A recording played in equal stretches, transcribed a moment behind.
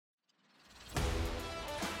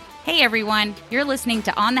Hey everyone, you're listening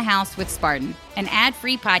to On the House with Spartan, an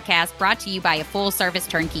ad-free podcast brought to you by a full-service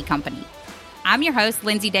turnkey company. I'm your host,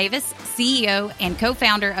 Lindsay Davis, CEO and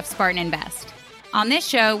co-founder of Spartan Invest. On this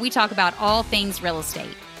show, we talk about all things real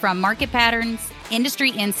estate, from market patterns,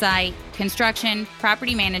 industry insight, construction,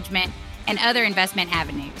 property management, and other investment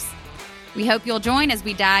avenues. We hope you'll join as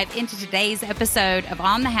we dive into today's episode of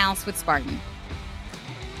On the House with Spartan.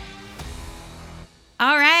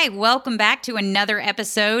 All right, welcome back to another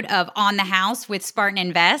episode of On the House with Spartan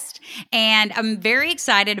Invest, and I'm very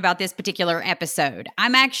excited about this particular episode.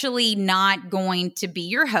 I'm actually not going to be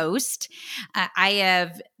your host. I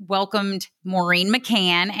have welcomed Maureen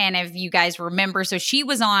McCann, and if you guys remember, so she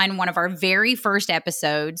was on one of our very first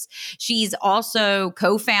episodes. She's also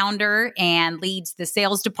co-founder and leads the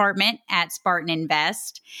sales department at Spartan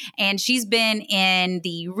Invest, and she's been in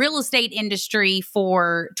the real estate industry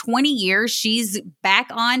for 20 years. She's back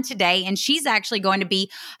on today, and she's actually going to be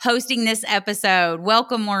hosting this episode.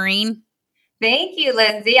 Welcome, Maureen. Thank you,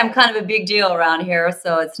 Lindsay. I'm kind of a big deal around here,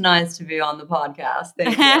 so it's nice to be on the podcast.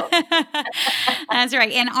 Thank you. That's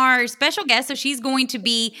right. And our special guest, so she's going to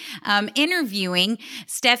be interviewing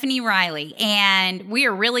Stephanie Riley, and we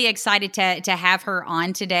are really excited to have her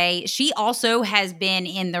on today. She also has been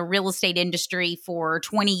in the real estate industry for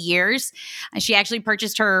 20 years. She actually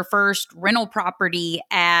purchased her first rental property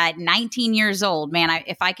at 19 years old. Man,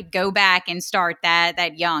 if I could go back and start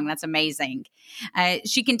that young, that's amazing.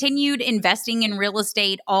 She continued investing in real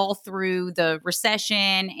estate all through the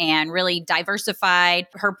recession and really diversified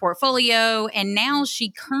her portfolio. And now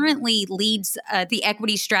she currently leads the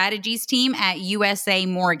equity strategies team at USA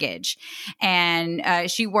Mortgage. And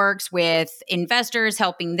she works with investors,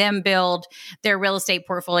 helping them build their real estate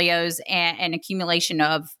portfolios and accumulation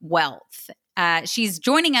of wealth. She's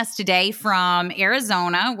joining us today from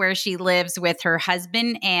Arizona, where she lives with her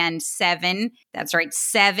husband and seven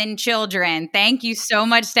children. Thank you so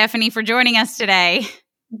much, Stephanie, for joining us today.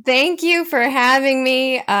 Thank you for having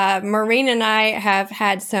me. Maureen and I have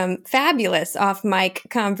had some fabulous off-mic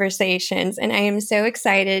conversations, and I am so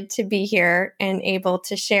excited to be here and able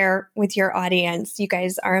to share with your audience. You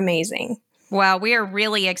guys are amazing. Well, we are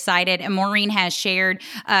really excited, and Maureen has shared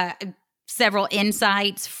several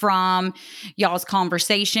insights from y'all's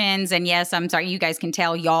conversations. And yes, I'm sorry, you guys can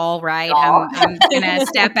tell y'all, right? I'm going to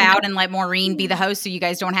step out and let Maureen be the host so you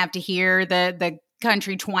guys don't have to hear the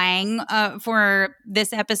country twang for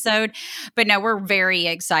this episode. But no, we're very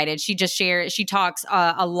excited. She talks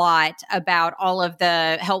a lot about all of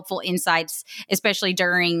the helpful insights, especially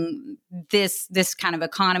during this kind of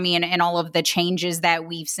economy and all of the changes that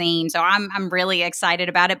we've seen. So I'm really excited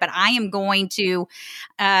about it, but I am going to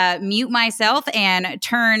mute myself and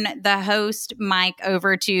turn the host mic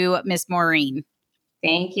over to Miss Maureen.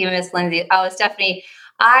 Thank you, Miss Lindsay. Oh, Stephanie,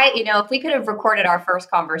 if we could have recorded our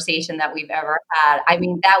first conversation that we've ever had,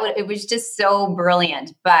 it was just so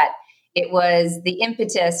brilliant, but it was the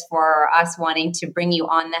impetus for us wanting to bring you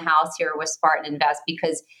on the house here with Spartan Invest,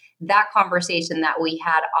 because that conversation that we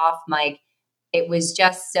had off mic, it was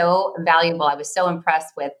just so valuable. I was so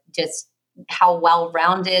impressed with just how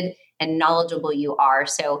well-rounded and knowledgeable you are.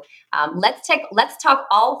 So let's talk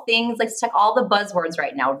all things. Let's talk all the buzzwords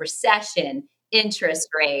right now: recession, interest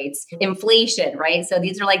rates, inflation, right? So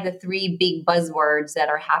these are like the three big buzzwords that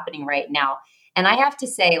are happening right now. And I have to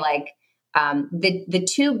say, the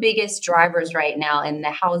two biggest drivers right now in the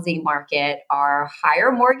housing market are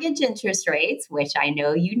higher mortgage interest rates, which I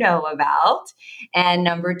know you know about. And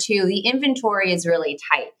number two, the inventory is really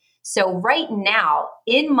tight. So right now,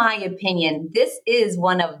 in my opinion, this is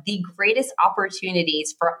one of the greatest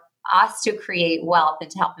opportunities for us to create wealth and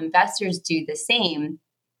to help investors do the same.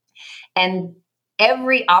 And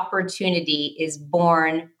every opportunity is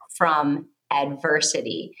born from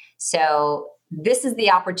adversity. So this is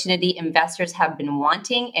the opportunity investors have been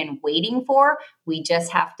wanting and waiting for. We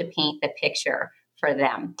just have to paint the picture for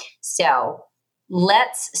them. So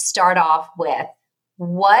let's start off with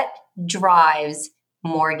what drives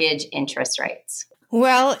mortgage interest rates.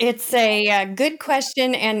 Well, it's a good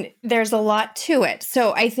question, and there's a lot to it.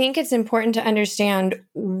 So I think it's important to understand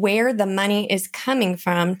where the money is coming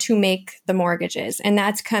from to make the mortgages, and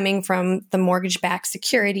that's coming from the mortgage-backed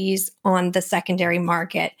securities on the secondary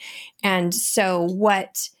market. And so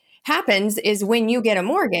what happens is when you get a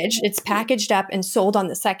mortgage, it's packaged up and sold on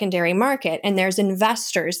the secondary market, and there's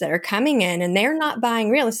investors that are coming in, and they're not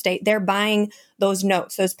buying real estate, they're buying those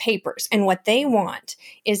notes, those papers. And what they want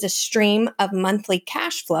is a stream of monthly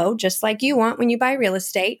cash flow, just like you want when you buy real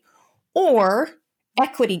estate, or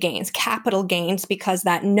equity gains, capital gains, because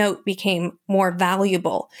that note became more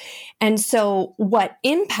valuable. And so what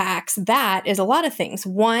impacts that is a lot of things.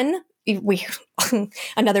 One, we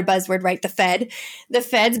another buzzword, right? The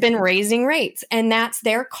Fed's been raising rates, and that's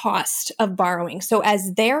their cost of borrowing. So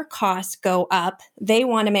as their costs go up, they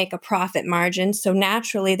want to make a profit margin. So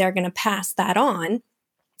naturally, they're going to pass that on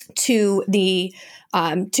to the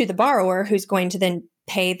borrower, who's going to then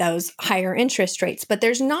pay those higher interest rates. But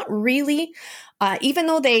there's not really, even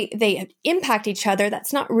though they impact each other,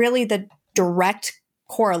 that's not really the direct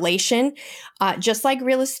correlation. Just like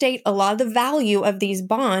real estate, a lot of the value of these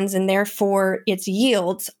bonds and therefore its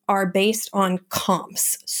yields are based on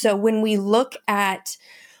comps. So when we look at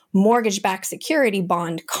mortgage-backed security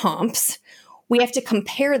bond comps, we have to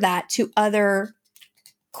compare that to other,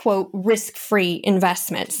 quote, risk-free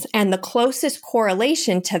investments. And the closest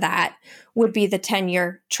correlation to that would be the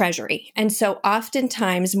 10-year treasury. And so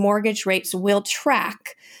oftentimes mortgage rates will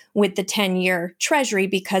track with the 10-year treasury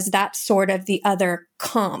because that's sort of the other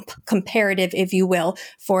comparative, if you will,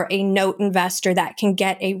 for a note investor that can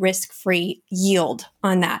get a risk-free yield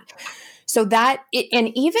on that. So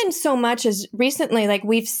and even so much as recently, like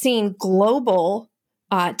we've seen global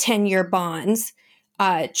 10-year bonds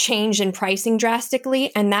change in pricing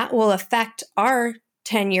drastically, and that will affect our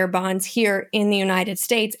 10-year bonds here in the United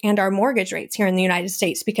States and our mortgage rates here in the United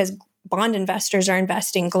States because bond investors are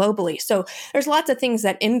investing globally. So there's lots of things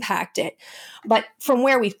that impact it. But from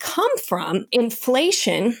where we've come from,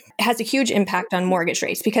 inflation has a huge impact on mortgage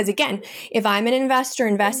rates because, again, if I'm an investor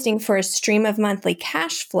investing for a stream of monthly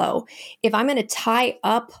cash flow, if I'm going to tie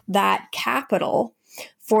up that capital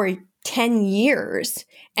for 10 years,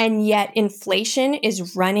 and yet inflation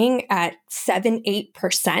is running at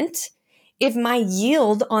 7-8%, if my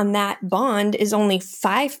yield on that bond is only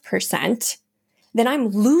 5%, then I'm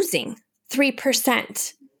losing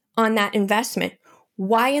 3% on that investment.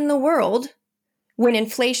 Why in the world, when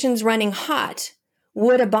inflation's running hot,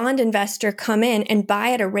 would a bond investor come in and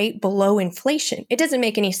buy at a rate below inflation? It doesn't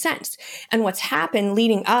make any sense. And what's happened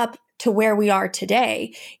leading up to where we are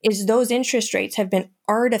today is those interest rates have been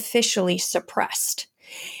artificially suppressed.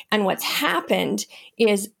 And what's happened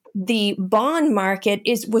is the bond market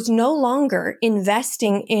was no longer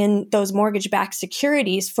investing in those mortgage-backed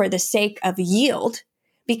securities for the sake of yield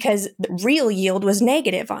because the real yield was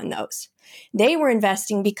negative on those. They were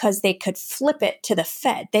investing because they could flip it to the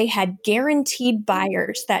Fed. They had guaranteed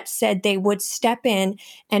buyers that said they would step in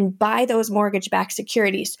and buy those mortgage-backed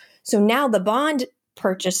securities. So now the bond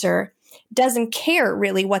purchaser doesn't care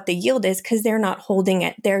really what the yield is because they're not holding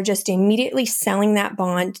it. They're just immediately selling that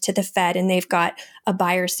bond to the Fed, and they've got a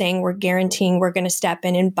buyer saying, we're guaranteeing we're going to step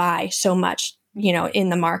in and buy so much, in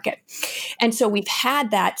the market. And so we've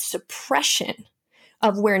had that suppression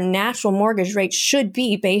of where natural mortgage rates should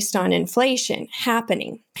be based on inflation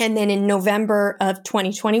happening. And then in November of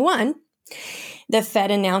 2021, the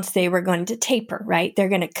Fed announced they were going to taper, right? They're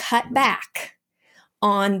going to cut back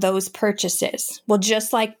on those purchases. Well,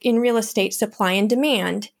 just like in real estate, supply and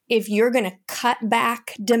demand, if you're going to cut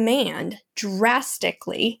back demand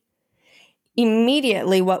drastically,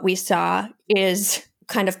 immediately what we saw is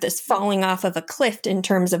kind of this falling off of a cliff in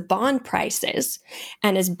terms of bond prices.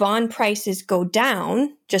 And as bond prices go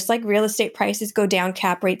down, just like real estate prices go down,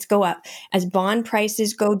 cap rates go up. As bond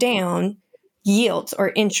prices go down, yields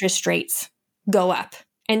or interest rates go up.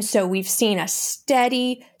 And so we've seen a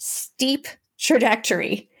steady, steep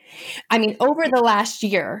trajectory. I mean, over the last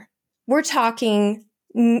year, we're talking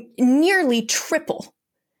nearly triple,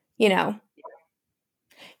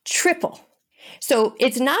 triple. So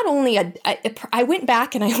it's not only I went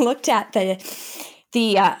back and I looked at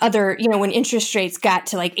the other, when interest rates got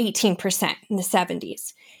to like 18% in the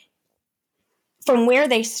 70s. From where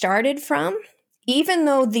they started from, even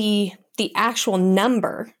though the actual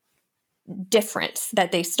number difference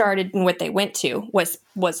that they started and what they went to was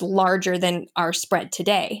larger than our spread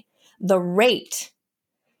today, the rate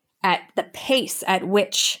at the pace at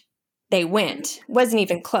which they went wasn't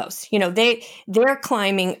even close. They're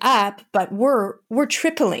climbing up, but we're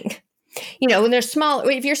tripling. When they're small,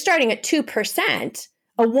 if you're starting at 2%,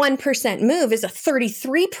 a 1% move is a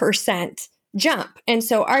 33% jump. And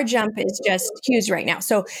so our jump is just huge right now.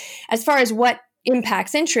 So as far as what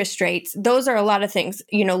impacts interest rates, those are a lot of things.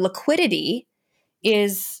 Liquidity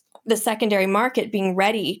is the secondary market being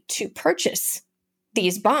ready to purchase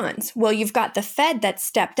these bonds. Well, you've got the Fed that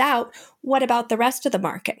stepped out. What about the rest of the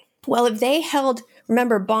market? Well, if they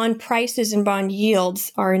remember, bond prices and bond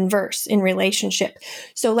yields are inverse in relationship.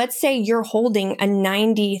 So let's say you're holding a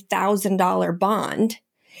 $90,000 bond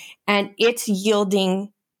and it's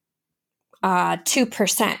yielding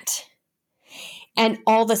 2%. And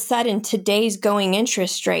all of a sudden, today's going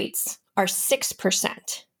interest rates are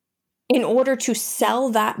 6%. In order to sell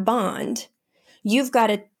that bond, you've got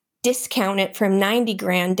to discount it from 90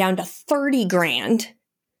 grand down to 30 grand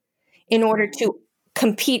in order to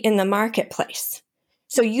compete in the marketplace.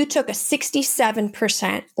 So you took a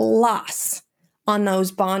 67% loss on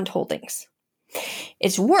those bond holdings.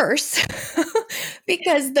 It's worse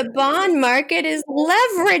because the bond market is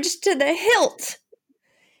leveraged to the hilt.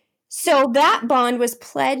 So that bond was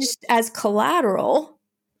pledged as collateral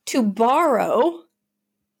to borrow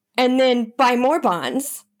and then buy more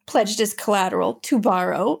bonds, pledged as collateral to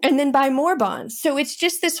borrow and then buy more bonds. So it's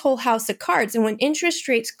just this whole house of cards. And when interest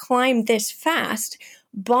rates climb this fast,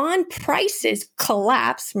 bond prices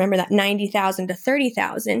collapse. Remember that 90,000 to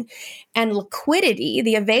 30,000, and liquidity,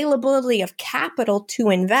 the availability of capital to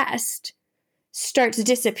invest, starts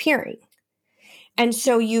disappearing. And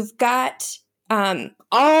so you've got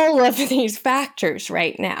all of these factors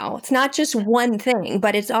right now. It's not just one thing,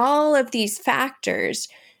 but it's all of these factors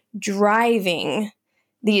driving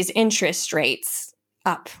these interest rates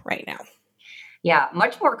up right now. Yeah,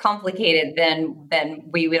 much more complicated than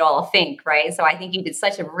we would all think, right? So I think you did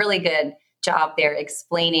such a really good job there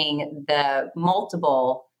explaining the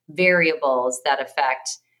multiple variables that affect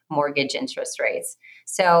mortgage interest rates.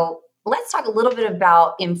 So let's talk a little bit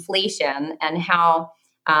about inflation and how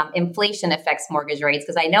inflation affects mortgage rates,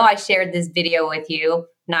 because I know I shared this video with you.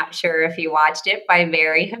 Not sure if you watched it, by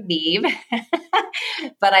Barry Habib,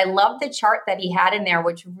 but I love the chart that he had in there,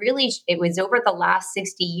 which really, it was over the last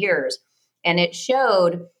 60 years. And it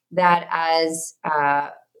showed that as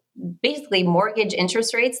basically mortgage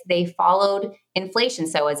interest rates, they followed inflation.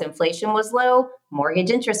 So as inflation was low, mortgage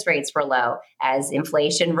interest rates were low. As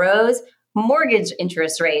inflation rose, mortgage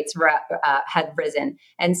interest rates had risen.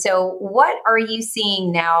 And so what are you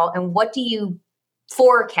seeing now, and what do you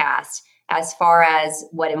forecast as far as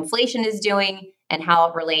what inflation is doing and how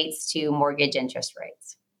it relates to mortgage interest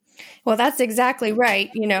rates? Well, that's exactly right.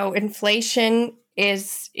 Inflation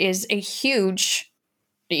is a huge,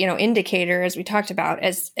 indicator, as we talked about,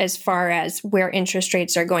 as far as where interest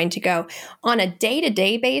rates are going to go. On a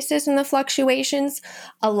day-to-day basis in the fluctuations,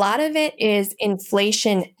 a lot of it is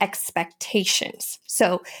inflation expectations.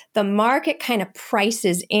 So the market kind of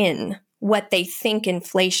prices in what they think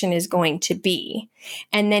inflation is going to be.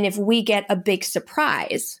 And then if we get a big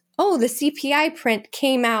surprise, the CPI print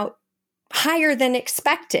came out higher than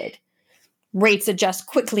expected, rates adjust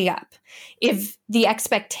quickly up. If the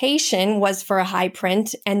expectation was for a high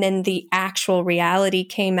print and then the actual reality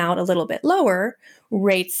came out a little bit lower,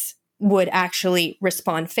 rates would actually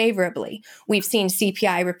respond favorably. We've seen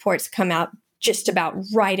CPI reports come out just about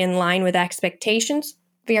right in line with expectations,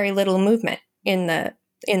 very little movement in the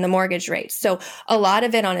mortgage rates. So a lot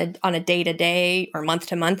of it on a day-to-day or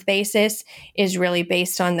month-to-month basis is really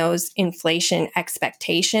based on those inflation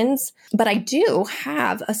expectations. But I do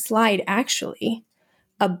have a slide actually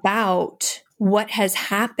about what has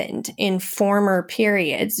happened in former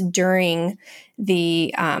periods during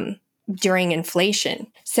inflation.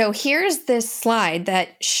 So here's this slide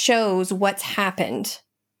that shows what's happened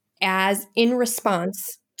as in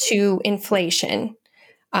response to inflation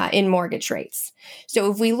in mortgage rates.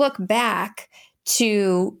 So if we look back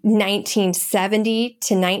to 1970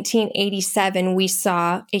 to 1987, we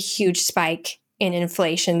saw a huge spike in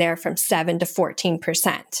inflation there from 7 to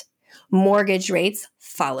 14%. Mortgage rates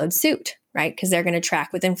followed suit, right? Because they're going to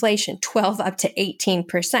track with inflation, 12 up to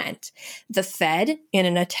 18%. The Fed, in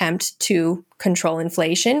an attempt to control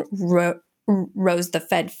inflation, rose the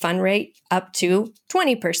Fed fund rate up to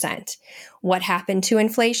 20%. What happened to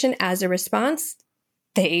inflation as a response?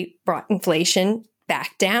 They brought inflation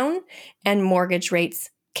back down and mortgage rates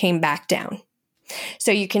came back down.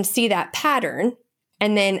 So you can see that pattern.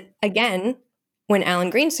 And then again, when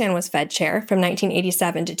Alan Greenspan was Fed chair from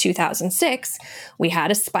 1987 to 2006, we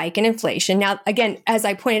had a spike in inflation. Now, again, as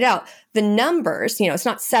I pointed out, the numbers, it's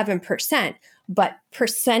not 7%, but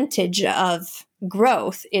percentage of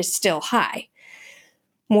growth is still high,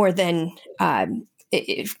 more than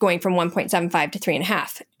going from 1.75 to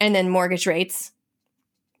 3.5. And then mortgage rates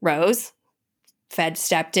rose. Fed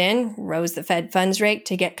stepped in, rose the Fed funds rate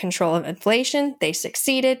to get control of inflation. They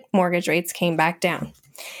succeeded. Mortgage rates came back down.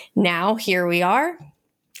 Now, here we are.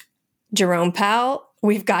 Jerome Powell,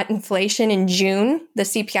 we've got inflation in June. The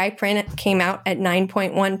CPI print came out at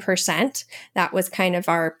 9.1%. That was kind of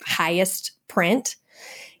our highest print.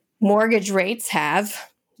 Mortgage rates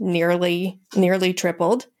have nearly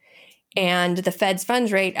tripled. And the Fed's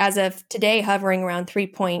funds rate, as of today, hovering around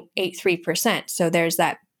 3.83%. So there's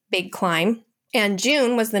that big climb. And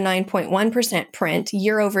June was the 9.1% print.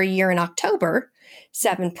 Year over year in October,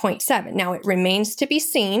 7.7. Now, it remains to be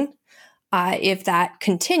seen if that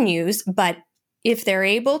continues. But if they're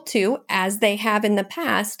able to, as they have in the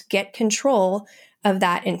past, get control of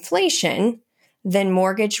that inflation, then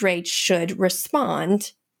mortgage rates should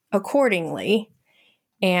respond accordingly.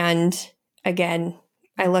 And again,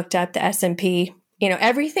 I looked up the S&P,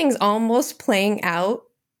 everything's almost playing out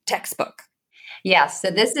textbook. Yes. So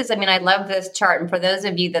this is, I love this chart. And for those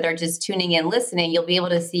of you that are just tuning in, listening, you'll be able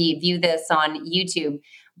to view this on YouTube.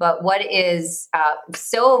 But what is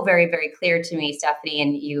so very, very clear to me, Stephanie,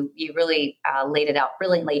 and you really laid it out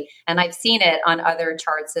brilliantly, and I've seen it on other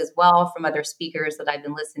charts as well from other speakers that I've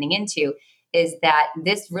been listening into, is that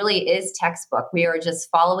this really is textbook. We are just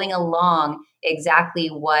following along exactly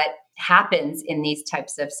what happens in these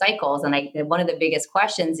types of cycles. And one of the biggest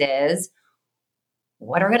questions is,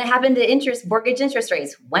 what are going to happen to mortgage interest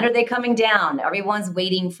rates? When are they coming down? Everyone's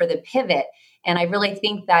waiting for the pivot. And I really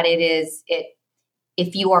think that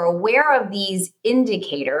if you are aware of these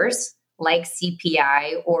indicators like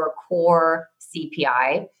CPI or core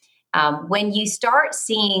CPI, when you start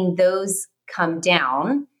seeing those come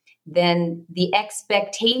down, then the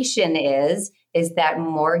expectation is that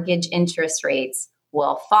mortgage interest rates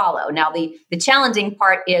will follow. Now, the challenging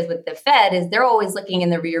part is with the Fed is they're always looking in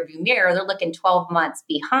the rearview mirror. They're looking 12 months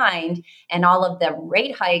behind, and all of the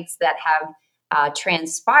rate hikes that have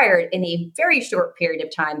transpired in a very short period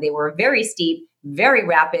of time. They were very steep, very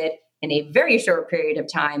rapid in a very short period of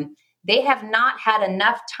time. They have not had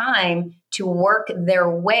enough time to work their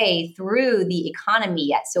way through the economy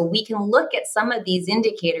yet. So we can look at some of these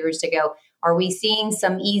indicators to go, are we seeing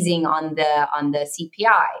some easing on the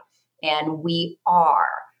CPI? And we are,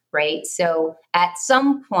 right? So at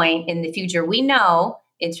some point in the future, we know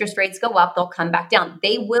interest rates go up, they'll come back down.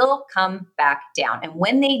 They will come back down. And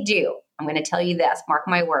when they do, I'm going to tell you this, mark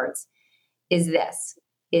my words,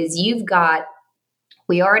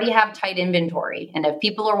 we already have tight inventory. And if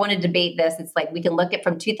people want to debate this, it's like we can look at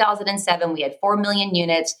from 2007, we had 4 million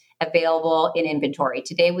units available in inventory.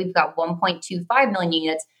 Today, we've got 1.25 million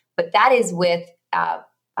units, but that is with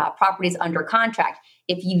properties under contract.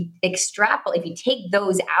 If you take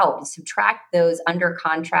those out, subtract those under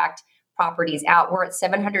contract properties out, we're at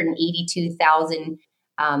 782,000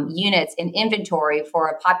 units in inventory for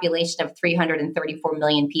a population of 334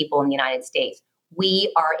 million people in the United States.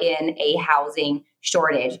 We are in a housing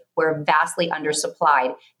shortage. We're vastly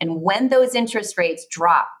undersupplied. And when those interest rates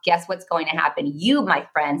drop, guess what's going to happen? You, my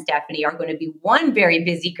friend Stephanie, are going to be one very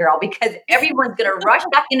busy girl because everyone's going to rush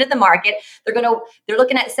back into the market. They're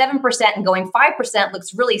looking at 7% and going 5%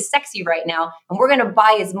 looks really sexy right now. And we're going to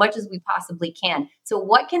buy as much as we possibly can. So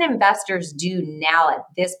what can investors do now at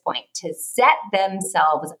this point to set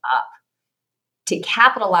themselves up to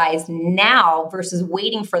capitalize now versus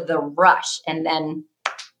waiting for the rush and then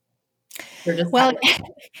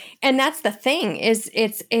and that's the thing is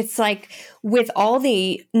it's like with all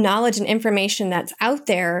the knowledge and information that's out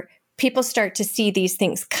there, people start to see these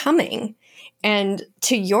things coming. And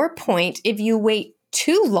to your point, if you wait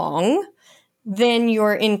too long, then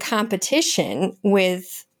you're in competition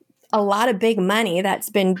with a lot of big money that's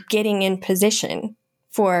been getting in position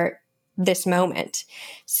for this moment.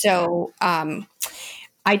 So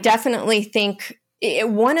I definitely think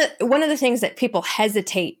one of the things that people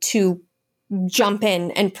hesitate to jump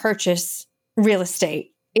in and purchase real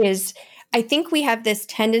estate is I think we have this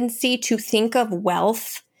tendency to think of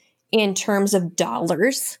wealth in terms of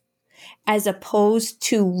dollars as opposed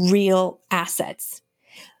to real assets.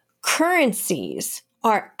 Currencies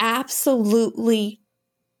are absolutely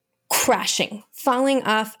crashing, falling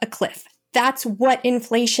off a cliff. That's what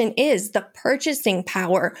inflation is, the purchasing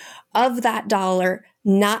power of that dollar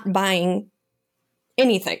not buying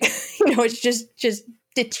anything. It's just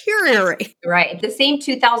deteriorate. Right. The same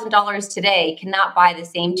 $2,000 today cannot buy the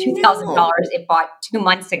same $2,000 it bought 2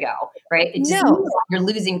 months ago, right? You're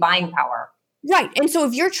losing buying power. Right. And so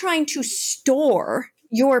if you're trying to store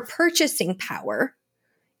your purchasing power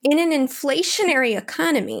in an inflationary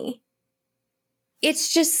economy,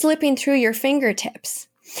 it's just slipping through your fingertips.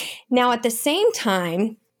 Now, at the same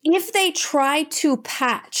time, if they try to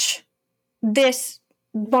patch this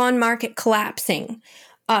bond market collapsing,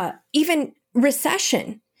 even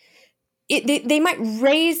recession, they might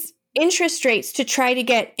raise interest rates to try to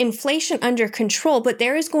get inflation under control, but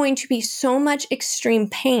there is going to be so much extreme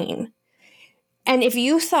pain. And if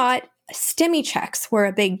you thought stimmy checks were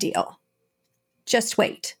a big deal, just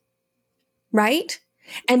wait, right?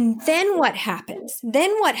 And then what happens?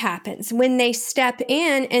 When they step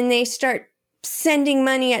in and they start sending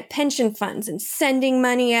money at pension funds and sending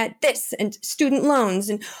money at this and student loans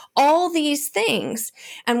and all these things.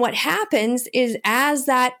 And what happens is as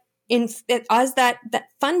that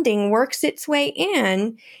funding works its way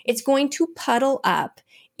in, it's going to puddle up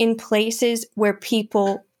in places where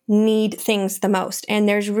people need things the most. And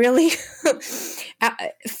there's really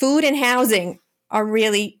food and housing are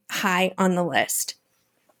really high on the list.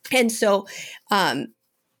 And so, I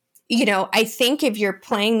think if you're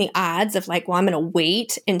playing the odds of like, well, I'm going to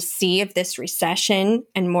wait and see if this recession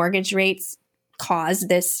and mortgage rates cause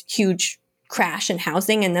this huge crash in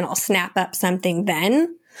housing, and then I'll snap up something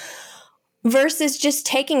then, versus just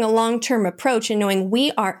taking a long-term approach and knowing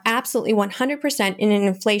we are absolutely 100% in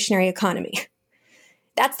an inflationary economy.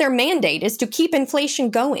 That's their mandate, is to keep inflation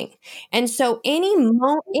going. And so any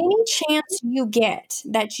chance you get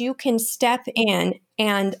that you can step in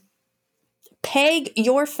and peg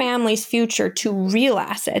your family's future to real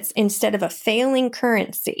assets instead of a failing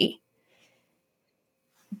currency,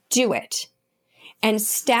 do it. And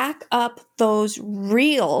stack up those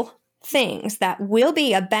real things that will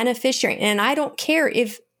be a beneficiary. And I don't care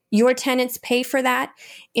if your tenants pay for that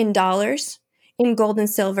in dollars, in gold and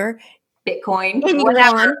silver, Bitcoin, in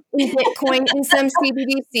whatever. yuan, in Bitcoin, in some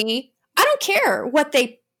CBDC. I don't care what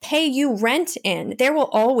they pay you rent in. There will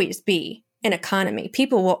always be an economy.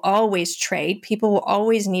 People will always trade. People will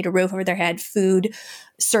always need a roof over their head, food,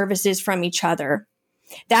 services from each other.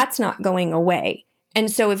 That's not going away. And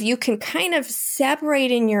so if you can kind of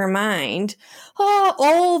separate in your mind,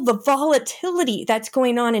 all the volatility that's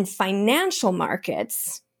going on in financial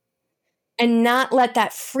markets, and not let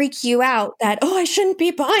that freak you out that, I shouldn't be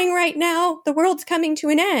buying right now, the world's coming to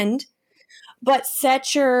an end, but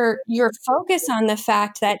set your focus on the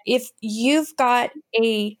fact that if you've got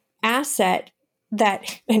a asset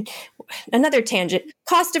that, and another tangent,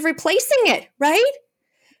 cost of replacing it, right?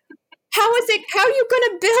 How are you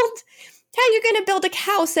going to build a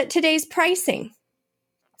house at today's pricing?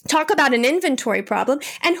 Talk about an inventory problem.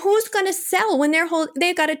 And who's going to sell when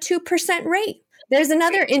they've got a 2% rate? There's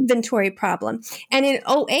another inventory problem. And in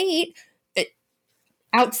 2008,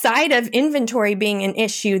 outside of inventory being an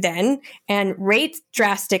issue then, and rates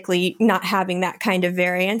drastically not having that kind of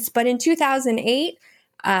variance, but in 2008,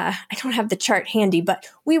 I don't have the chart handy, but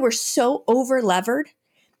we were so over-levered.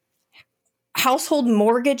 Household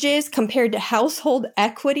mortgages compared to household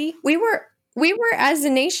equity, we were as a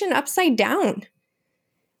nation upside down.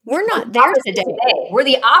 We're not there today. We're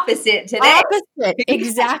the opposite today. Opposite,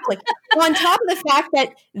 exactly. On top of the fact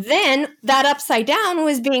that then that upside down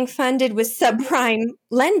was being funded with subprime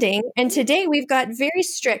lending, and today we've got very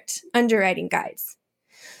strict underwriting guides.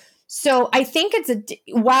 So I think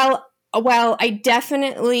while I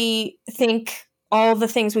definitely think all the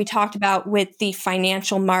things we talked about with the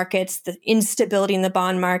financial markets, the instability in the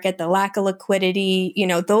bond market, the lack of liquidity,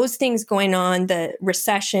 those things going on, the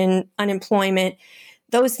recession, unemployment,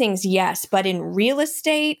 those things, yes. But in real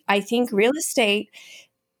estate, I think real estate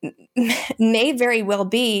may very well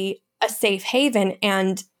be a safe haven.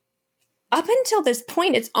 And up until this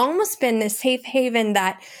point, it's almost been this safe haven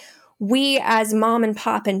that we as mom and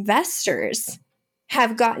pop investors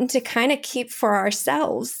have gotten to kind of keep for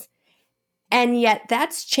ourselves. And yet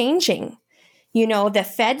that's changing. The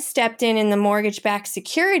Fed stepped in the mortgage-backed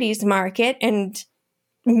securities market and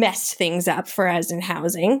messed things up for us in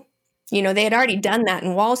housing. They had already done that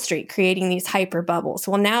in Wall Street, creating these hyper bubbles.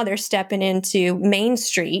 Well, now they're stepping into Main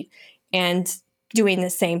Street and doing the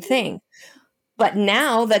same thing. But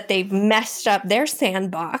now that they've messed up their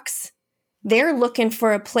sandbox, they're looking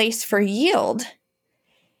for a place for yield.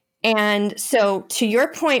 And so to your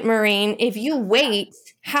point, Maureen, if you wait,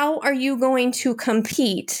 how are you going to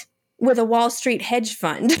compete with a Wall Street hedge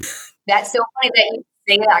fund? That's so funny that you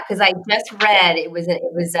say that, because I just read, it was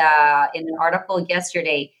in an article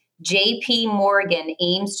yesterday, JP Morgan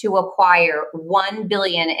aims to acquire $1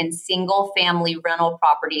 billion in single family rental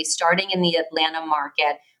properties starting in the Atlanta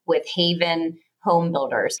market with Haven Home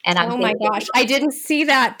Builders. And I'm my gosh, I didn't see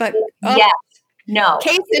that, but yes. No.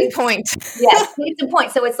 Case in point. Yes, case in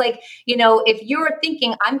point. So it's like, if you're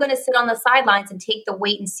thinking, I'm going to sit on the sidelines and take the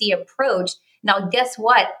wait and see approach, now guess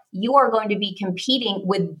what? You are going to be competing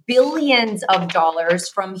with billions of dollars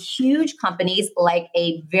from huge companies like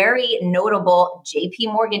a very notable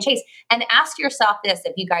JP Morgan Chase. And ask yourself this,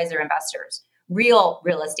 if you guys are investors, real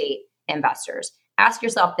estate investors, ask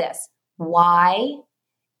yourself this: why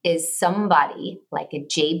is somebody like a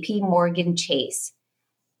JP Morgan Chase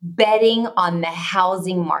betting on the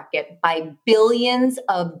housing market by billions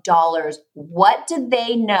of dollars? What do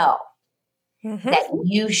they know that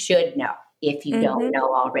you should know if you don't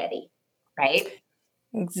know already, right?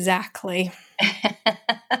 Exactly.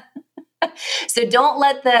 So don't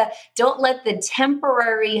let the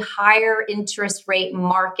temporary higher interest rate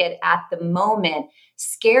market at the moment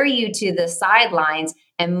scare you to the sidelines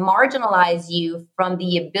and marginalize you from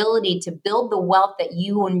the ability to build the wealth that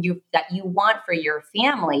you want for your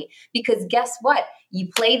family. Because guess what? You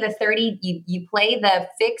play you play the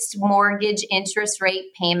fixed mortgage interest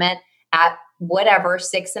rate payment at whatever,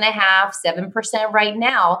 6.5%, 7% right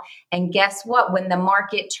now. And guess what? When the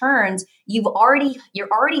market turns, you're already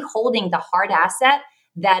holding the hard asset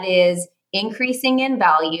that is increasing in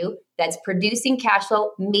value, that's producing cash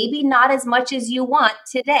flow, maybe not as much as you want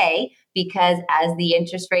today, because as the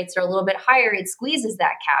interest rates are a little bit higher, it squeezes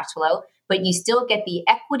that cash flow, but you still get the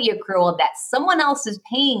equity accrual that someone else is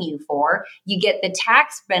paying you for. You get the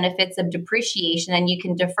tax benefits of depreciation, and you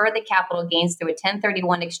can defer the capital gains through a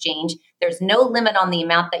 1031 exchange. There's no limit on the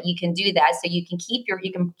amount that you can do that. So you can keep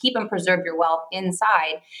and preserve your wealth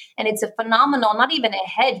inside. And it's a phenomenal, not even a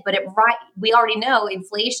hedge, but we already know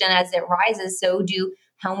inflation, as it rises, so do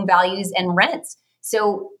home values and rents.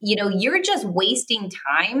 So, you're just wasting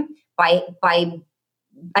time by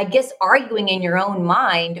I guess arguing in your own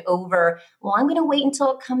mind over, well, I'm going to wait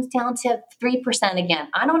until it comes down to 3% again.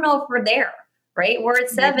 I don't know if we're there, right? We're at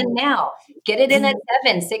 7 now. Get it in at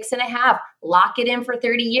 7, 6.5, lock it in for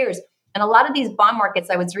 30 years. And a lot of these bond markets,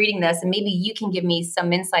 I was reading this, and maybe you can give me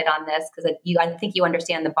some insight on this, because I think you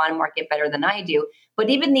understand the bond market better than I do. But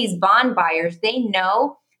even these bond buyers, they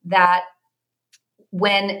know that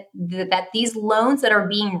that these loans that are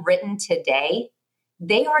being written today,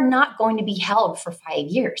 they are not going to be held for 5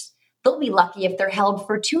 years. They'll be lucky if they're held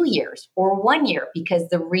for 2 years or 1 year, because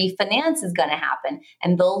the refinance is going to happen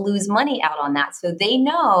and they'll lose money out on that. So they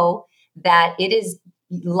know that it is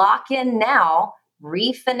lock in now,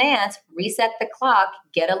 refinance, reset the clock,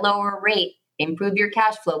 get a lower rate, improve your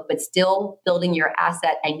cash flow, but still building your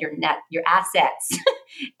asset and your assets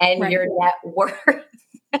and your net worth.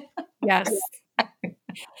 Yes.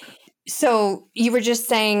 So you were just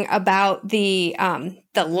saying about the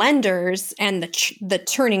lenders and the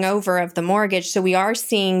turning over of the mortgage. So we are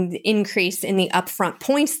seeing the increase in the upfront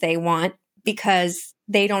points they want, because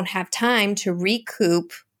they don't have time to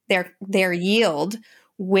recoup their yield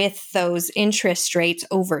with those interest rates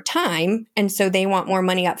over time. And so they want more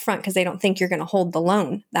money up front because they don't think you're going to hold the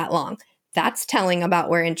loan that long. That's telling about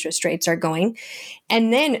where interest rates are going.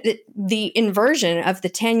 And then the inversion of the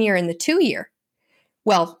 10-year and the 2-year.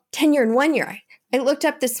 Well, 10-year and 1 year. I looked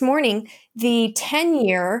up this morning. The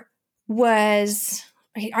 10-year was,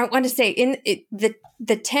 I want to say, the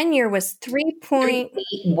 10-year was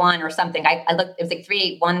 3.81 or something. I looked. It was like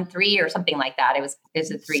 3.813 or something like that. It was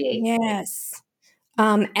a 3.8. Yes,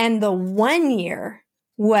 and the 1 year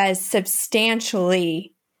was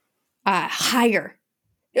substantially higher.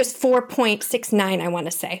 It was 4.69. I want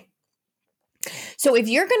to say. So if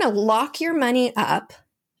you're going to lock your money up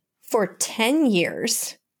for 10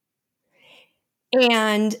 years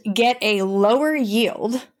and get a lower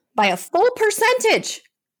yield by a full percentage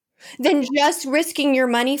than just risking your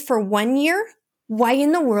money for 1 year, why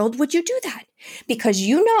in the world would you do that? Because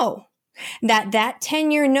you know that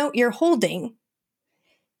 10-year note you're holding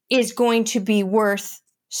is going to be worth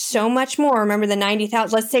so much more. Remember the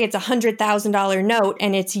 90,000, let's say it's $100,000 note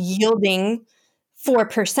and it's yielding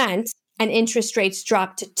 4% and interest rates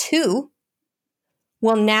drop to 2%.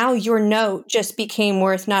 Well, now your note just became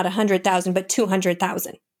worth not 100,000, but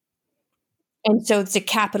 200,000. And so it's a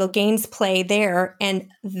capital gains play there, and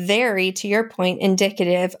very, to your point,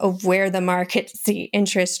 indicative of where the market see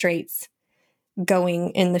interest rates going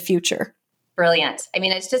in the future. Brilliant. I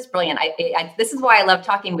mean, it's just brilliant. This is why I love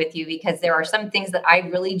talking with you, because there are some things that I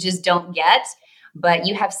really just don't get, but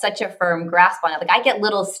you have such a firm grasp on it. Like, I get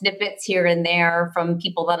little snippets here and there from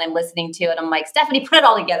people that I'm listening to, and I'm like, Stephanie, put it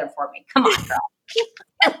all together for me. Come on, girl.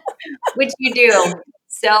 Which you do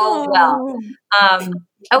so well.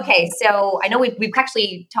 Okay, so I know we've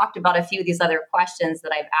actually talked about a few of these other questions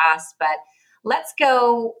that I've asked, but let's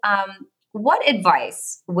go. What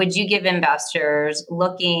advice would you give investors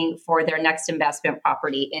looking for their next investment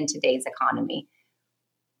property in today's economy?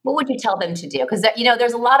 What would you tell them to do? Because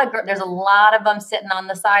there's a lot of them sitting on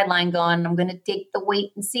the sideline going, "I'm going to take the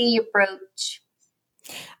wait and see approach."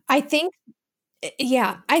 I think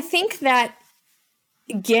that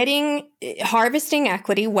harvesting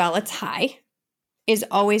equity while it's high is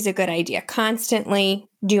always a good idea. Constantly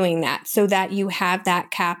doing that so that you have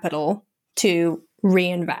that capital to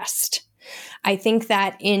reinvest. I think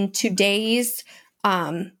that in today's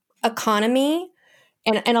economy,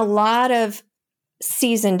 and a lot of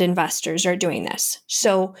seasoned investors are doing this.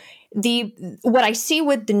 So what I see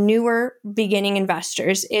with the newer beginning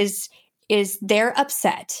investors is they're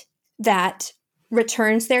upset that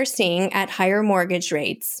returns they're seeing at higher mortgage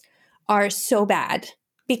rates are so bad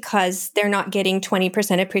because they're not getting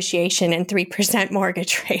 20% appreciation and 3%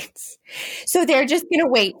 mortgage rates. So they're just going to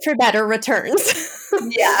wait for better returns.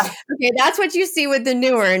 Yeah. Okay, that's what you see with the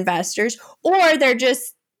newer investors, or they're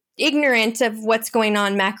just ignorant of what's going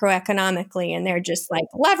on macroeconomically and they're just like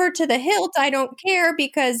lever to the hilt. I don't care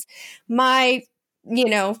because my,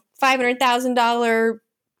 $500,000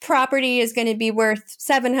 property is going to be worth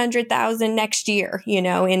 $700,000 next year, in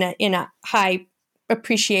a high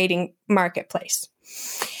appreciating marketplace.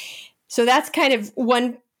 So that's kind of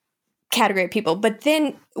one category of people. But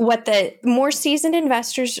then what the more seasoned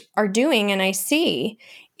investors are doing, and I see,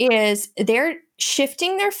 is they're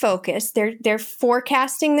shifting their focus. They're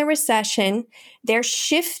forecasting the recession. They're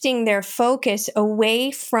shifting their focus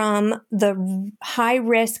away from the high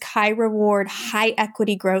risk, high reward, high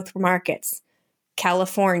equity growth markets.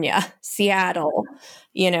 California, Seattle,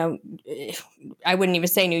 I wouldn't even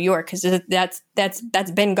say New York because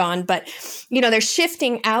that's been gone. But, they're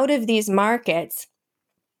shifting out of these markets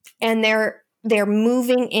and they're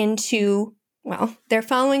moving into, they're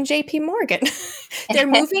following JP Morgan. They're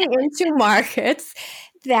moving into markets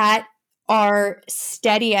that are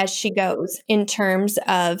steady as she goes in terms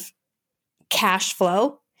of cash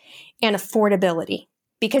flow and affordability.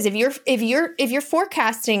 Because if you're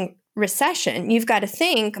forecasting recession, you've got to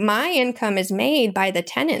think my income is made by the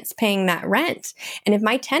tenants paying that rent. And if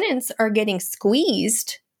my tenants are getting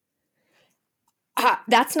squeezed,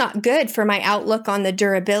 that's not good for my outlook on the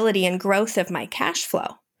durability and growth of my cash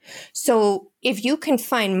flow. So if you can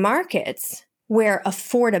find markets where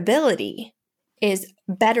affordability is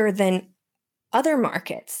better than other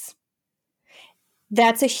markets,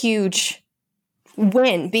 that's a huge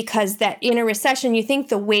win, because that in a recession, you think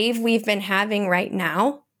the wave we've been having right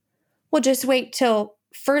now, we'll just wait till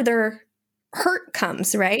further hurt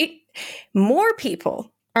comes, right? More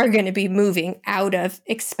people are going to be moving out of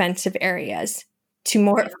expensive areas to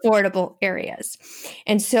more affordable areas.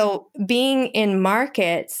 And so being in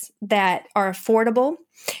markets that are affordable,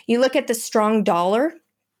 you look at the strong dollar.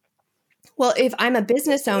 Well, if I'm a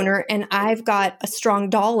business owner and I've got a strong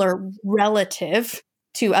dollar relative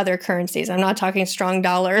to other currencies, I'm not talking strong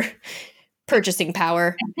dollar purchasing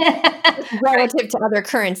power relative to other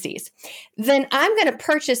currencies, then I'm going to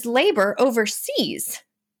purchase labor overseas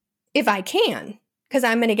if I can, because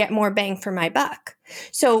I'm going to get more bang for my buck.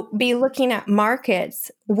 So be looking at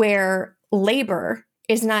markets where labor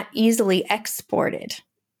is not easily exported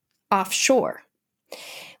offshore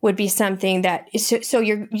would be something that so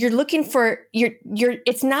you're looking for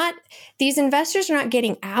it's not, these investors are not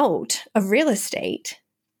getting out of real estate.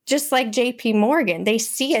 Just like JP Morgan, they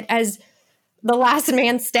see it as the last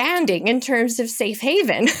man standing in terms of safe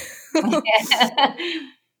haven.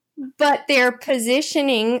 But they're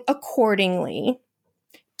positioning accordingly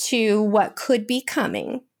to what could be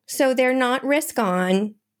coming. So they're not risk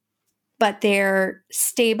on, but they're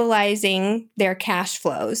stabilizing their cash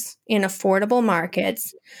flows in affordable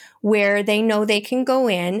markets where they know they can go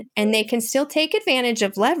in and they can still take advantage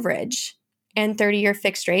of leverage and 30-year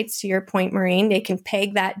fixed rates. To your point, Maureen, they can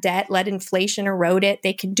peg that debt, let inflation erode it.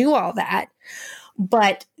 They can do all that,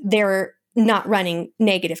 but they're not running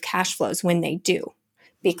negative cash flows when they do,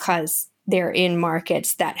 because they're in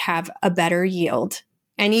markets that have a better yield.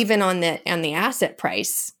 And even on the asset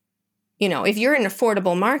price, if you're in an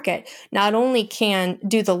affordable market, not only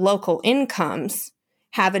do the local incomes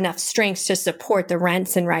have enough strength to support the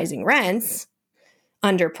rents and rising rents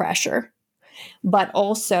under pressure, but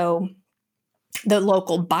also the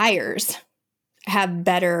local buyers have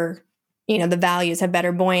better, the values have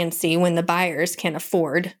better buoyancy when the buyers can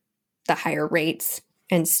afford the higher rates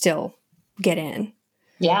and still get in.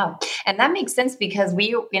 Yeah. And that makes sense because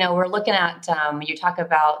we're looking at, you talk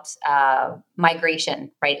about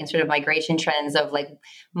migration, right? And sort of migration trends of like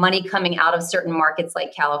money coming out of certain markets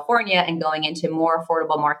like California and going into more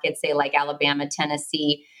affordable markets, say like Alabama,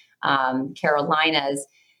 Tennessee, Carolinas.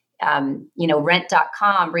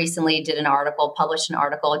 Rent.com recently published an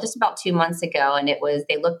article just about 2 months ago. And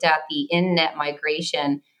they looked at the in-net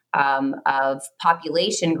migration of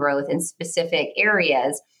population growth in specific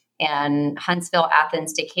areas. And Huntsville,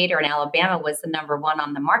 Athens, Decatur, and Alabama was the number one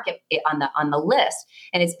on the market on the list.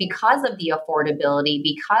 And it's because of the affordability,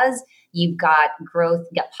 because you've got growth,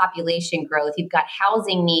 you've got population growth, you've got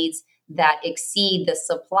housing needs that exceed the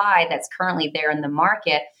supply that's currently there in the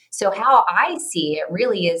market. So how I see it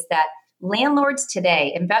really is that landlords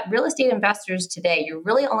today, real estate investors today, you're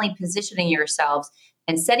really only positioning yourselves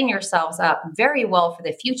and setting yourselves up very well for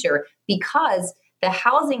the future because the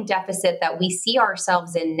housing deficit that we see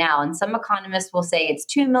ourselves in now, and some economists will say it's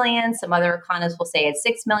 2 million, some other economists will say it's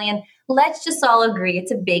 6 million. Let's just all agree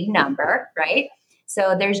it's a big number, right?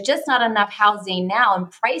 So there's just not enough housing now,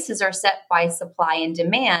 and prices are set by supply and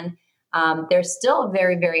demand. There's still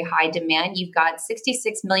very, very high demand. You've got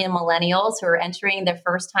 66 million millennials who are entering their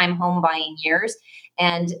first time home buying years,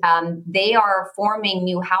 and they are forming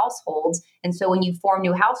new households. And so when you form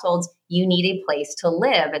new households, you need a place to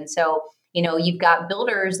live. And so, you've got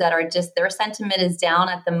builders that are just, their sentiment is down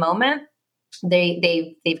at the moment.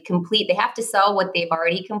 They have to sell what they've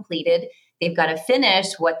already completed. They've got to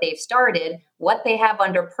finish what they've started. What they have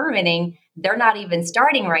under permitting, they're not even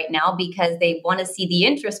starting right now because they want to see the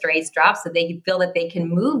interest rates drop so they feel that they can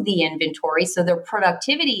move the inventory. So their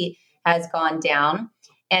productivity has gone down.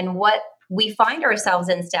 And what we find ourselves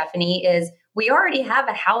in, Stephanie, is we already have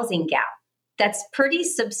a housing gap that's pretty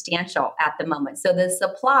substantial at the moment. So the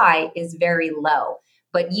supply is very low.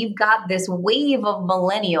 But you've got this wave of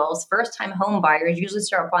millennials, first-time home buyers, usually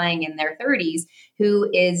start buying in their 30s,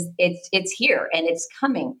 it's here and it's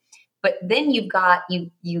coming. But then you've got,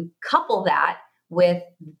 you couple that with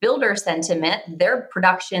builder sentiment. Their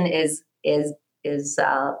production is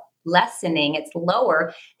lessening. It's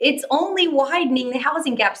lower. It's only widening the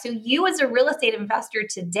housing gap. So you, as a real estate investor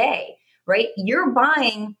today, right? You're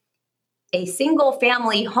buying a single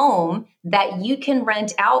family home that you can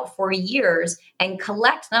rent out for years and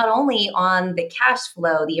collect not only on the cash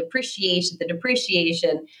flow, the appreciation, the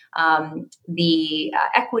depreciation, the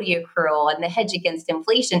equity accrual, and the hedge against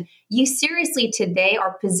inflation. You seriously today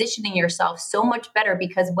are positioning yourself so much better,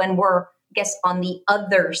 because when we're, I guess, on the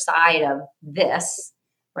other side of this,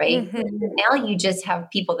 right? Now you just have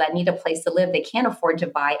people that need a place to live, they can't afford to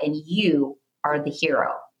buy, and you are the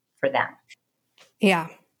hero for them. Yeah.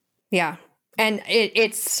 Yeah. And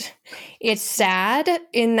it's sad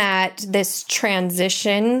in that this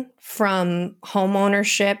transition from home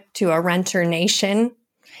ownership to a renter nation.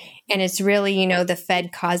 And it's really, the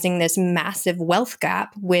Fed causing this massive wealth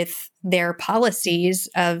gap with their policies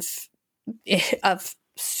of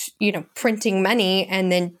printing money and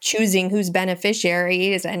then choosing who's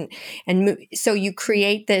beneficiaries. And so you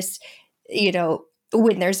create this,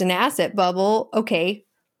 when there's an asset bubble, okay,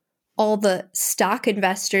 all the stock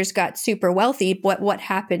investors got super wealthy, but what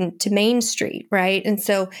happened to Main Street, right? And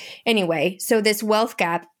so anyway, so this wealth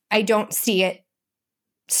gap, I don't see it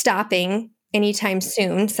stopping anytime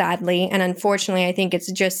soon, sadly. And unfortunately, I think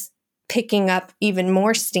it's just picking up even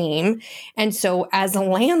more steam. And so as a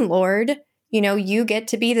landlord, you get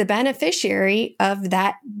to be the beneficiary of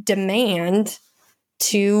that demand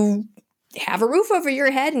to have a roof over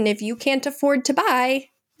your head. And if you can't afford to buy,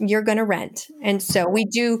 you're going to rent. And so we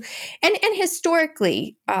do. And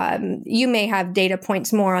historically, you may have data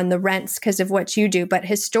points more on the rents because of what you do. But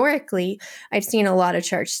historically, I've seen a lot of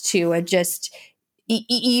charts too, of just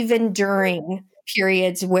even during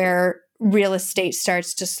periods where real estate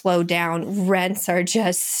starts to slow down, rents are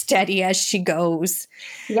just steady as she goes.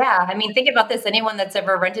 Yeah. I mean, think about this. Anyone that's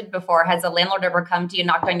ever rented before, has a landlord ever come to you,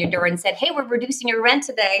 knocked on your door and said, "Hey, we're reducing your rent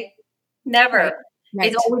today"? Never.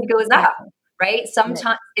 Right. It always goes up. Right?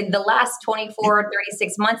 Sometimes in the last 24,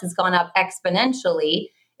 36 months, it's gone up exponentially.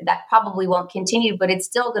 That probably won't continue, but it's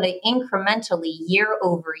still going to incrementally, year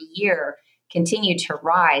over year, continue to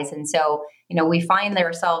rise. And so, we find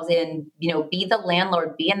ourselves in, be the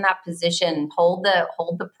landlord, be in that position, hold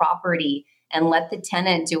the property, and let the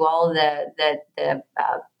tenant do all the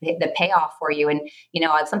payoff for you. And,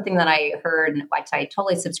 something that I heard, which I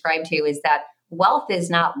totally subscribe to, is that wealth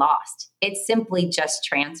is not lost. It's simply just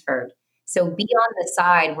transferred. So be on the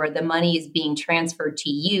side where the money is being transferred to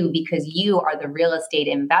you, because you are the real estate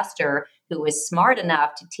investor who is smart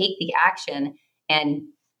enough to take the action and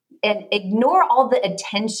ignore all the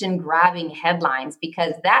attention grabbing headlines,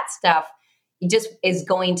 because that stuff just is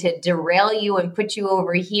going to derail you and put you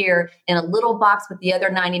over here in a little box with the other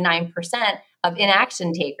 99% of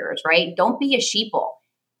inaction takers, right? Don't be a sheeple.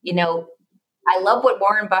 I love what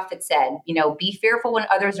Warren Buffett said, be fearful when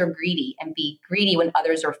others are greedy and be greedy when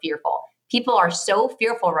others are fearful. People are so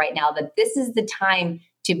fearful right now that this is the time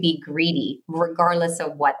to be greedy, regardless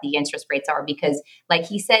of what the interest rates are. Because like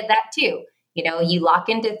he said that too, you lock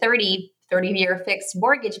into 30-year fixed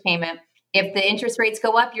mortgage payment. If the interest rates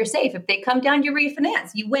go up, you're safe. If they come down, you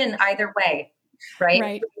refinance. You win either way, right?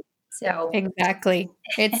 Right. So exactly.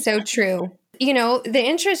 It's so true. The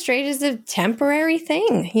interest rate is a temporary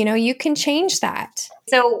thing. You can change that.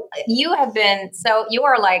 So you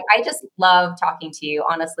are like, I just love talking to you,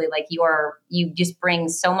 honestly. Like you just bring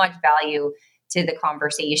so much value to the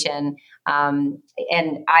conversation. And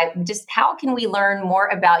how can we learn more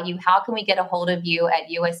about you? How can we get a hold of you at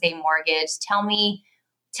USA Mortgage?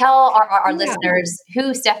 Tell our listeners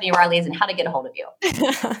who Stephanie Riley is and how to get a hold of you.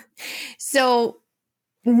 So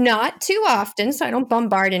not too often, so I don't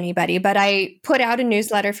bombard anybody, but I put out a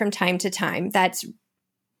newsletter from time to time. That's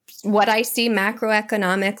what I see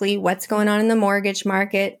macroeconomically, what's going on in the mortgage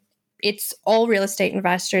market. It's all real estate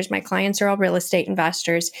investors. My clients are all real estate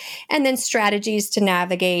investors. And then strategies to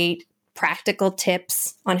navigate, practical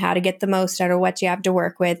tips on how to get the most out of what you have to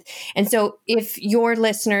work with. And so if your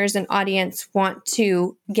listeners and audience want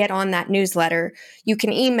to get on that newsletter, you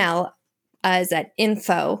can email us at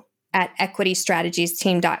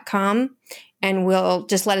info@equitystrategiesteam.com, and we'll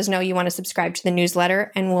just let us know you want to subscribe to the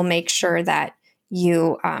newsletter, and we'll make sure that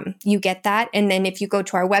you get that. And then if you go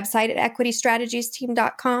to our website at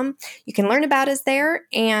equitystrategiesteam.com, you can learn about us there,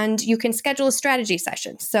 and you can schedule a strategy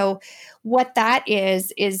session. So what that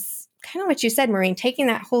is kind of what you said, Maureen, taking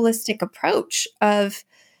that holistic approach of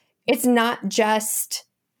it's not just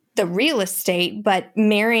the real estate, but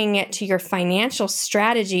marrying it to your financial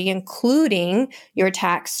strategy, including your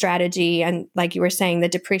tax strategy. And like you were saying, the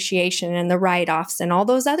depreciation and the write-offs and all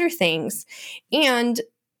those other things. And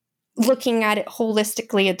looking at it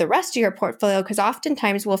holistically at the rest of your portfolio, because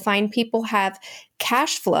oftentimes we'll find people have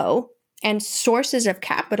cash flow and sources of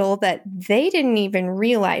capital that they didn't even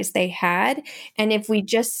realize they had. And if we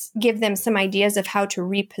just give them some ideas of how to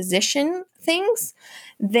reposition things,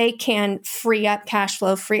 they can free up cash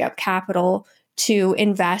flow, free up capital to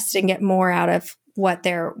invest and get more out of what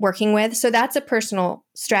they're working with. So that's a personal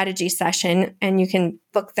strategy session, and you can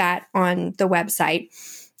book that on the website.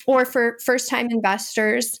 Or for first-time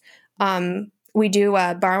investors, we do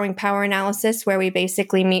a borrowing power analysis where we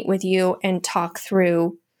basically meet with you and talk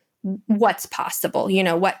through what's possible.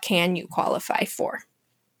 What can you qualify for?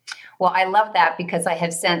 Well, I love that because I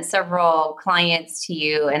have sent several clients to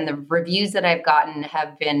you, and the reviews that I've gotten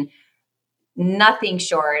have been nothing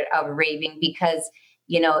short of raving because,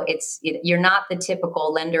 you're not the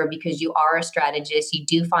typical lender because you are a strategist. You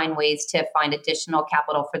do find ways to find additional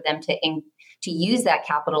capital for them to use that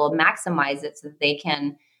capital, maximize it so that they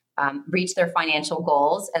can reach their financial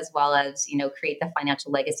goals, as well as, create the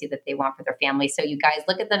financial legacy that they want for their family. So you guys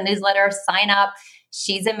look at the newsletter, sign up.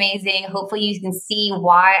 She's amazing. Hopefully you can see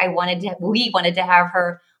why we wanted to have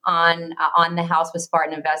her on the house with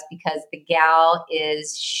Spartan Invest, because the gal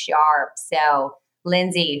is sharp. So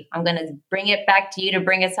Lindsay, I'm going to bring it back to you to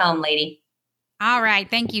bring us home, lady. All right.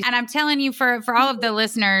 Thank you. And I'm telling you, for all of the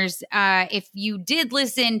listeners, if you did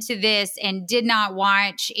listen to this and did not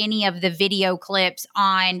watch any of the video clips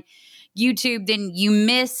on YouTube, then you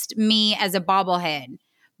missed me as a bobblehead,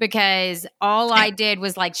 because all I did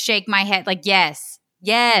was shake my head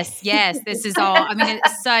yes, this is all. I mean,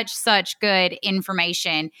 it's such good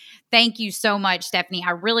information. Thank you so much, Stephanie.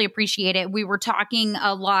 I really appreciate it. We were talking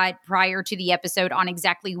a lot prior to the episode on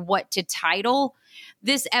exactly what to title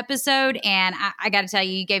this episode. And I got to tell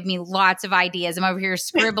you, you gave me lots of ideas. I'm over here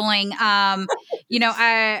scribbling.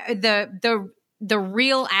 The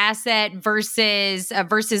real asset versus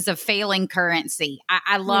a failing currency.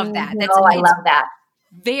 I love that. I love that.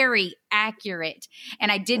 Very accurate.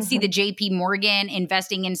 And I did see the JP Morgan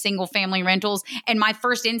investing in single family rentals. And my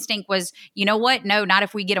first instinct was, you know what? No, not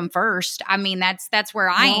if we get them first. I mean, that's where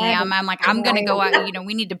I am. I'm I'm going to go out,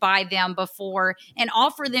 we need to buy them before and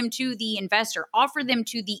offer them to the investor, offer them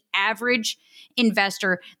to the average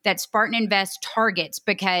investor that Spartan Invest targets,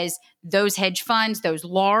 because those hedge funds, those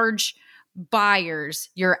large buyers,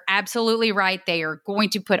 you're absolutely right. They are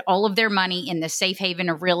going to put all of their money in the safe haven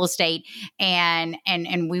of real estate, and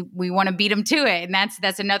we want to beat them to it. And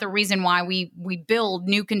that's another reason why we build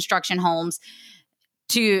new construction homes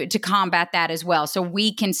to combat that as well. So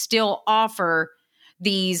we can still offer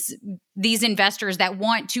these investors that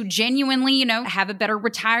want to genuinely, have a better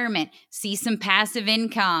retirement, see some passive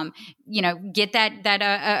income, get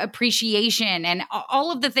that appreciation, and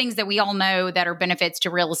all of the things that we all know that are benefits to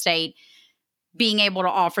real estate, being able to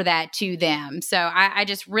offer that to them. So I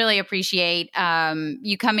just really appreciate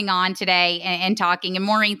you coming on today and talking. And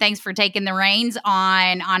Maureen, thanks for taking the reins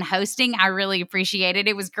on hosting. I really appreciate it.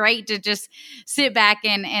 It was great to just sit back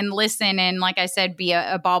and listen, and like I said, be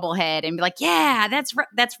a bobblehead and be like, yeah, that's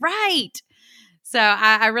right. So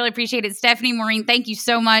I really appreciate it. Stephanie, Maureen, thank you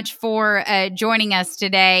so much for joining us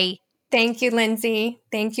today. Thank you, Lindsay.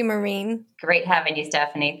 Thank you, Maureen. Great having you,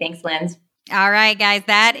 Stephanie. Thanks, Linz. All right, guys,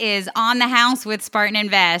 that is On the House with Spartan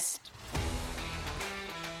Invest.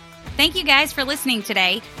 Thank you guys for listening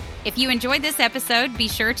today. If you enjoyed this episode, be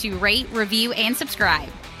sure to rate, review, and subscribe.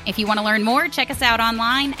 If you want to learn more, check us out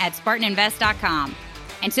online at SpartanInvest.com.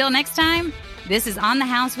 Until next time, This is On the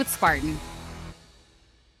House with Spartan.